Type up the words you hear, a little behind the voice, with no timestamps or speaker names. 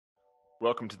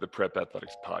Welcome to the Prep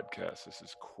Athletics Podcast. This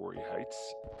is Cory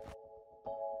Heights.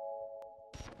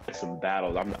 Some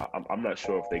battles. I'm not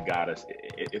sure if they got us.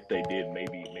 If they did,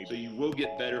 maybe. So you will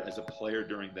get better as a player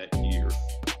during that year.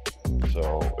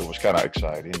 So it was kind of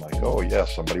exciting. Like, oh yeah,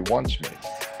 somebody wants me.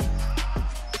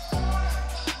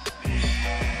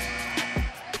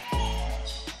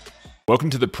 Welcome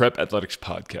to the Prep Athletics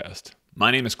Podcast. My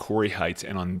name is Cory Heights,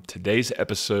 and on today's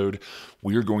episode,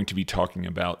 we are going to be talking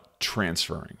about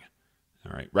transferring.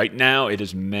 All right. Right now, it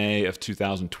is May of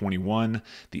 2021.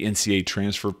 The NCAA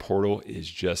transfer portal is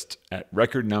just at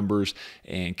record numbers,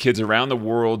 and kids around the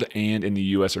world and in the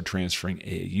U.S. are transferring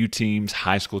AAU teams,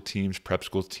 high school teams, prep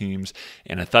school teams.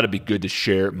 And I thought it'd be good to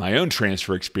share my own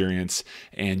transfer experience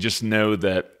and just know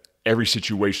that every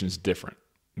situation is different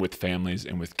with families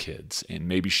and with kids. And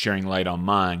maybe sharing light on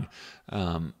mine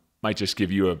might just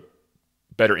give you a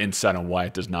better insight on why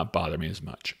it does not bother me as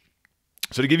much.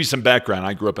 So to give you some background,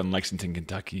 I grew up in Lexington,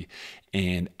 Kentucky,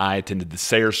 and I attended the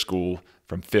Sayre School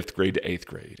from 5th grade to 8th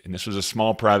grade. And this was a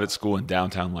small private school in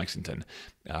downtown Lexington.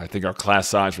 I think our class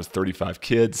size was 35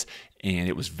 kids, and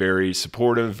it was very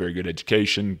supportive, very good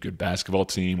education, good basketball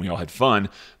team. We all had fun.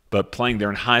 But playing there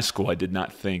in high school, I did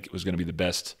not think it was going to be the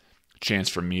best chance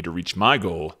for me to reach my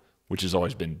goal, which has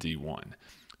always been D1.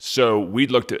 So we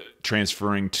looked at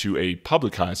transferring to a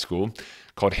public high school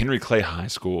called Henry Clay High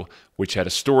School, which had a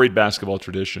storied basketball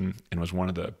tradition and was one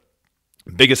of the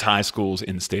biggest high schools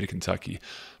in the state of Kentucky.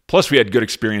 Plus, we had good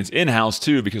experience in-house,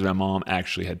 too, because my mom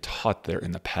actually had taught there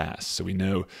in the past. So we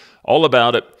know all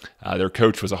about it. Their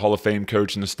coach was a Hall of Fame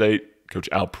coach in the state, Coach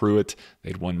Al Pruitt.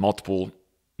 They'd won multiple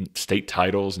state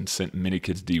titles and sent many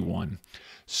kids D1.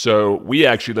 So we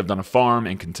actually lived on a farm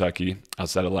in Kentucky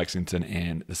outside of Lexington,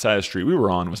 and the side of the street we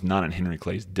were on was not in Henry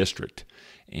Clay's district.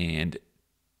 And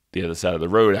the other side of the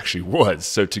road actually was.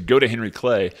 So to go to Henry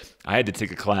Clay, I had to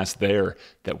take a class there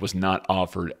that was not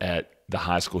offered at the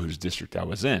high school whose district I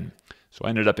was in. So I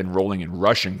ended up enrolling in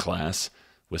Russian class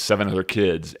with 7 other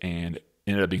kids and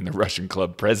ended up being the Russian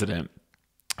club president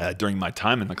during my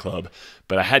time in the club.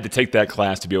 But I had to take that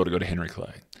class to be able to go to Henry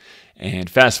Clay. And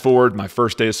fast forward, my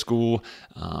first day of school,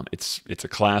 it's a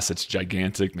class that's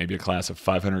gigantic, maybe a class of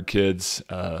 500 kids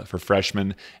for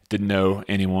freshmen. Didn't know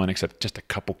anyone except just a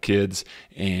couple kids,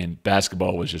 and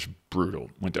basketball was just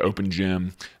brutal. Went to open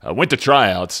gym, went to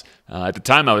tryouts. At the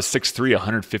time, I was 6'3",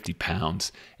 150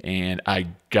 pounds, and I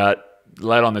got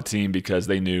let on the team because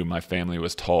they knew my family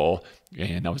was tall,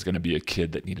 and I was going to be a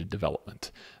kid that needed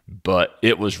development. But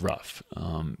it was rough.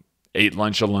 Ate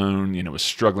lunch alone, was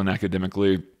struggling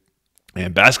academically.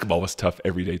 And basketball was tough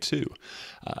every day, too.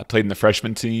 I played in the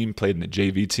freshman team, played in the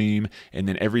JV team, and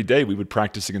then every day we would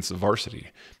practice against the varsity.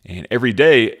 And every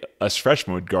day, us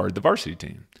freshmen would guard the varsity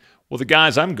team. Well, the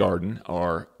guys I'm guarding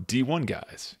are D1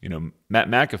 guys. Matt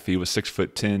McAfee was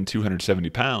 6'10", 270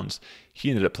 pounds. He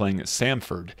ended up playing at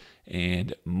Samford.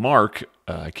 And Mark,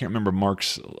 I can't remember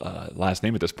Mark's last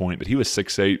name at this point, but he was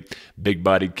 6'8",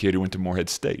 big-bodied kid who went to Morehead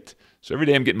State. So every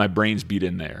day I'm getting my brains beat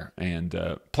in there.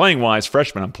 And playing-wise,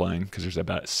 freshman I'm playing because there's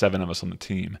about 7 of us on the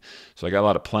team. So I got a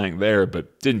lot of playing there,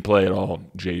 but didn't play at all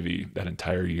JV that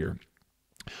entire year.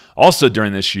 Also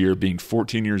during this year, being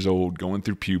 14 years old, going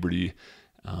through puberty,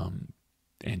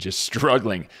 and just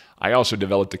struggling, I also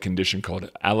developed a condition called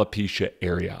alopecia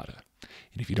areata.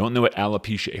 And if you don't know what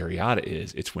alopecia areata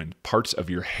is, it's when parts of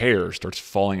your hair starts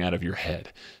falling out of your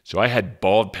head. So I had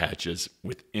bald patches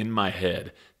within my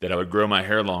head that I would grow my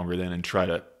hair longer than and try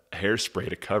to hairspray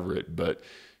to cover it, but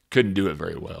couldn't do it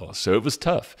very well. So it was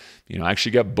tough. I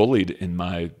actually got bullied in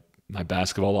my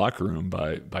basketball locker room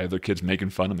by other kids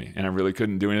making fun of me, and I really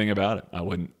couldn't do anything about it. I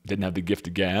didn't have the gift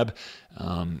of gab.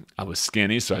 I was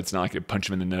skinny, so it's not like I could punch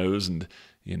him in the nose and,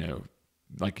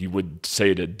 like you would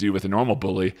say to do with a normal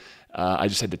bully. I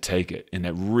just had to take it, and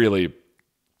it really,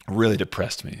 really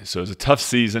depressed me. So it was a tough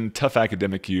season, tough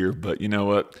academic year, but you know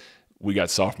what? We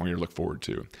got sophomore year to look forward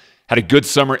to. Had a good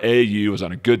summer at AAU, was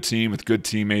on a good team with good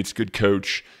teammates, good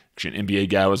coach. Actually, an NBA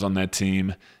guy was on that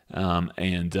team,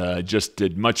 and just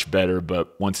did much better.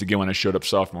 But once again, when I showed up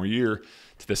sophomore year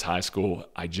to this high school,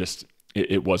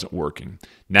 it wasn't working.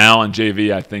 Now on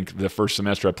JV, I think the first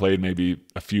semester I played maybe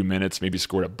a few minutes, maybe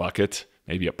scored a bucket,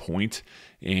 maybe a point.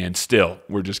 And still,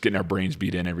 we're just getting our brains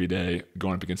beat in every day,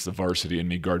 going up against the varsity and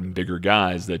me guarding bigger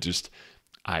guys that just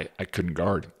I couldn't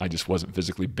guard. I just wasn't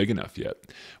physically big enough yet,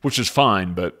 which is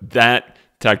fine. But that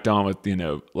tacked on with,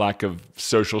 lack of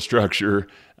social structure,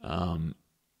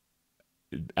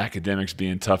 academics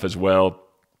being tough as well,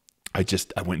 I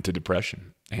went into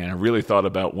depression. And I really thought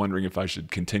about wondering if I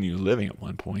should continue living at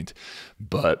one point.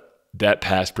 But that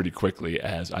passed pretty quickly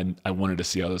as I wanted to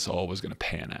see how this all was going to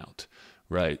pan out,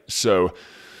 right? So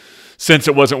since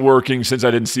it wasn't working, since I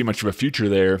didn't see much of a future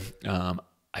there,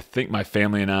 I think my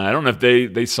family and I don't know if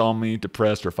they saw me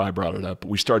depressed or if I brought it up, but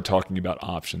we started talking about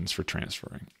options for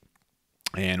transferring.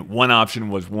 And one option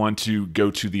was to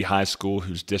go to the high school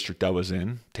whose district I was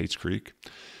in, Tates Creek.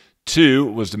 2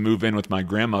 was to move in with my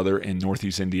grandmother in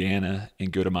Northeast Indiana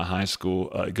and go to my high school,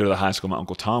 go to the high school my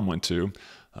Uncle Tom went to.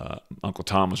 Uncle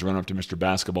Tom was runner-up to Mr.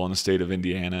 Basketball in the state of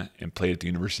Indiana and played at the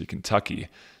University of Kentucky.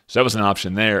 So that was an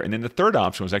option there. And then the third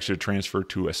option was actually to transfer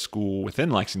to a school within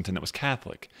Lexington that was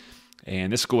Catholic.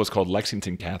 And this school was called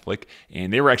Lexington Catholic,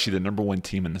 and they were actually the #1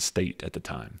 team in the state at the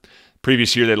time.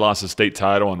 Previous year, they lost the state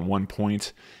title on 1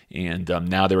 point, and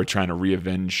now they were trying to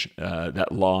reavenge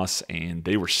that loss, and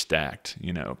they were stacked,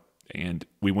 And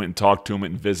we went and talked to them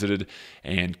and visited,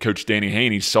 and Coach Danny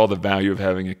Haney saw the value of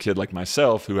having a kid like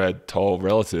myself who had tall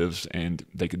relatives, and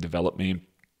they could develop me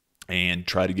and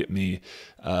try to get me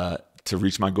to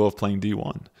reach my goal of playing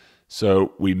D1.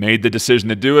 So we made the decision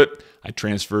to do it. I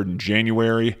transferred in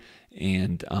January,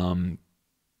 and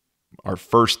our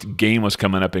first game was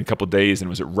coming up in a couple of days, and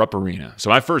it was at Rupp Arena. So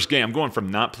my first game, I'm going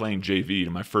from not playing JV to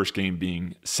my first game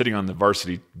being sitting on the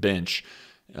varsity bench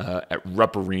at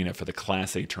Rupp Arena for the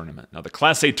Class A tournament. Now, the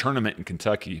Class A tournament in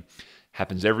Kentucky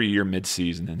happens every year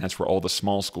mid-season, and that's where all the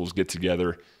small schools get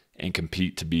together and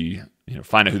compete to be,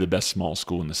 find out who the best small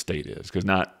school in the state is, because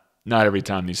not every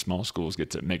time these small schools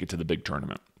get to make it to the big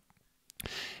tournament.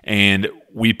 And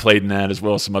we played in that as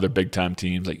well as some other big-time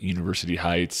teams like University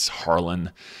Heights,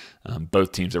 Harlan,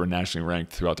 both teams that were nationally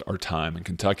ranked throughout our time in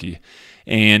Kentucky.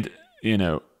 And,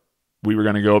 we were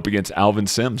going to go up against Alvin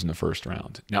Sims in the first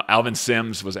round. Now, Alvin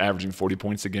Sims was averaging 40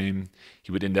 points a game.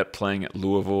 He would end up playing at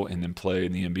Louisville and then play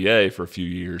in the NBA for a few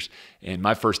years. And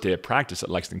my first day of practice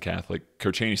at Lexington Catholic,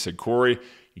 Coach Haney said, "Cory,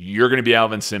 you're going to be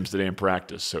Alvin Sims today in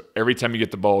practice. So every time you get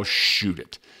the ball, shoot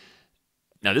it."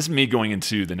 Now, this is me going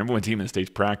into the #1 team in the state's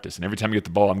practice, and every time I get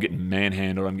the ball, I'm getting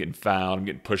manhandled, I'm getting fouled, I'm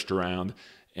getting pushed around,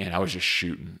 and I was just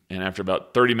shooting. And after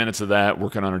about 30 minutes of that,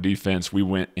 working on our defense, we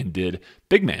went and did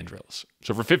big man drills.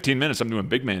 So for 15 minutes, I'm doing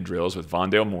big man drills with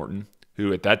Vondale Morton,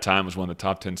 who at that time was one of the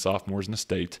top 10 sophomores in the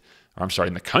state,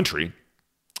 in the country,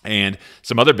 and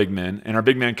some other big men. And our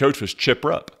big man coach was Chip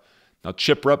Rupp. Now,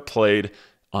 Chip Rupp played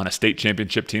on a state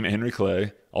championship team at Henry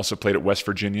Clay, also played at West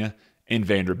Virginia and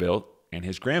Vanderbilt, and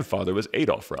his grandfather was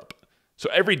Adolph Rupp. So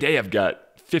every day I've got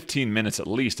 15 minutes at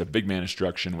least of big man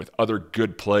instruction with other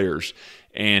good players.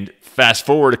 And fast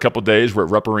forward a couple days, we're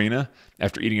at Rupp Arena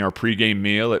after eating our pregame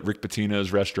meal at Rick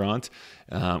Pitino's restaurant.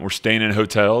 We're staying in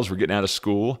hotels. We're getting out of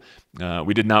school.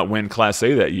 We did not win Class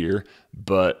A that year,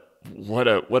 but what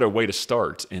a way to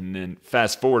start. And then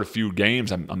fast forward a few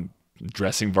games, I'm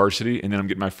dressing varsity, and then I'm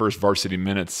getting my first varsity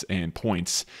minutes and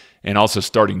points, and also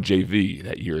starting JV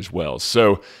that year as well.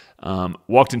 So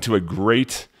walked into a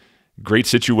great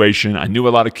situation. I knew a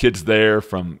lot of kids there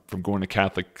from going to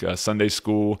Catholic Sunday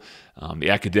school.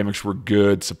 The academics were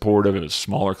good, supportive. It was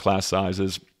smaller class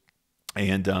sizes,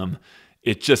 and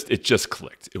it just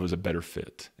clicked. It was a better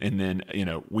fit. And then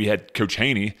we had Coach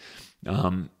Haney,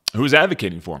 who was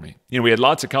advocating for me. We had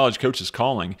lots of college coaches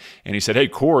calling, and he said, "Hey,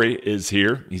 Cory is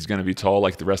here. He's going to be tall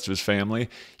like the rest of his family.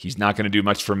 He's not going to do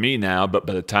much for me now, but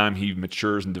by the time he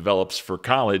matures and develops for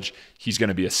college, he's going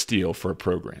to be a steal for a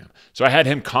program." So I had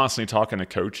him constantly talking to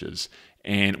coaches,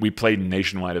 and we played in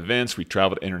nationwide events. We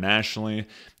traveled internationally,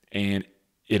 and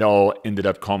it all ended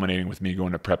up culminating with me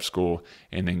going to prep school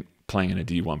and then playing in a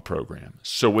D1 program.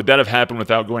 So would that have happened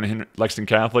without going to Lexington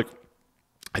Catholic?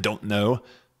 I don't know.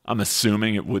 I'm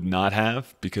assuming it would not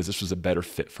have, because this was a better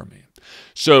fit for me.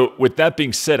 So with that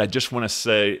being said, I just want to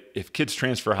say, if kids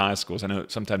transfer high schools, I know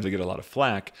sometimes they get a lot of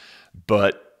flack,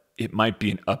 but it might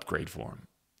be an upgrade for them,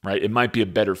 right? It might be a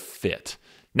better fit.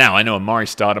 Now, I know Amari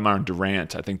Stoudemire and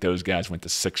Durant, I think those guys went to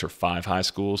 6 or 5 high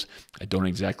schools. I don't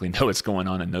exactly know what's going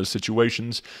on in those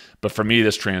situations, but for me,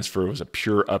 this transfer was a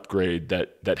pure upgrade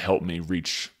that helped me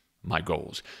reach my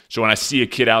goals. So when I see a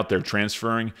kid out there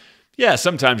transferring, yeah,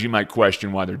 sometimes you might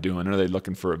question why they're doing it. Are they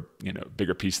looking for a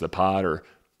bigger piece of the pot or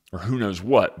who knows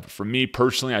what? But for me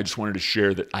personally, I just wanted to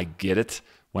share that I get it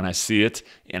when I see it,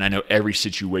 and I know every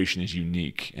situation is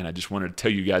unique. And I just wanted to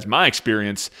tell you guys my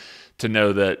experience to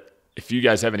know that if you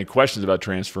guys have any questions about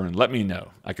transferring, let me know.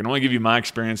 I can only give you my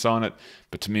experience on it,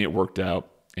 but to me it worked out.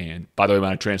 And by the way,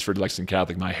 when I transferred to Lexington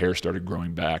Catholic, my hair started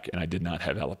growing back, and I did not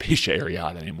have alopecia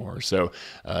areata anymore. So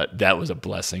that was a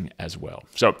blessing as well.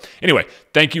 So anyway,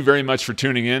 thank you very much for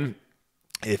tuning in.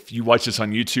 If you watch this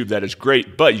on YouTube, that is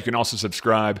great, but you can also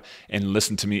subscribe and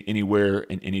listen to me anywhere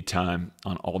and anytime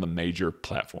on all the major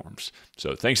platforms.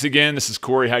 So thanks again. This is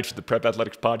Cory Heights with the Prep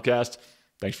Athletics Podcast.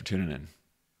 Thanks for tuning in.